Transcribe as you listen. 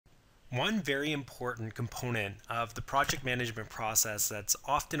One very important component of the project management process that's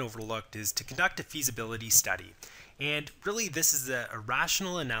often overlooked is to conduct a feasibility study. And really, this is a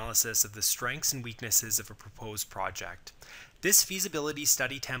rational analysis of the strengths and weaknesses of a proposed project. This feasibility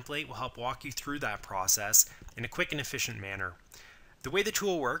study template will help walk you through that process in a quick and efficient manner. The way the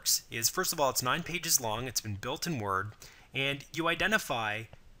tool works is, first of all, it's 9 pages long, it's been built in Word, and you identify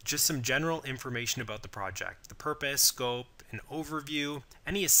just some general information about the project: the purpose, scope, an overview,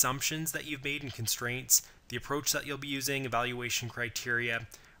 any assumptions that you've made and constraints, the approach that you'll be using, evaluation criteria,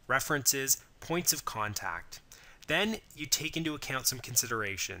 references, points of contact. Then you take into account some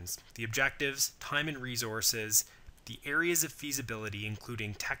considerations: the objectives, time and resources, the areas of feasibility,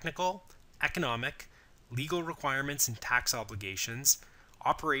 including technical, economic, legal requirements and tax obligations,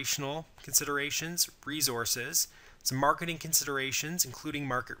 operational considerations, resources, some marketing considerations, including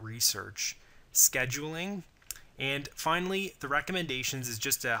market research, scheduling, and finally, the recommendations is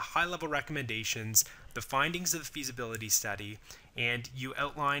just a high-level recommendations, the findings of the feasibility study, and you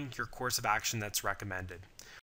outline your course of action that's recommended.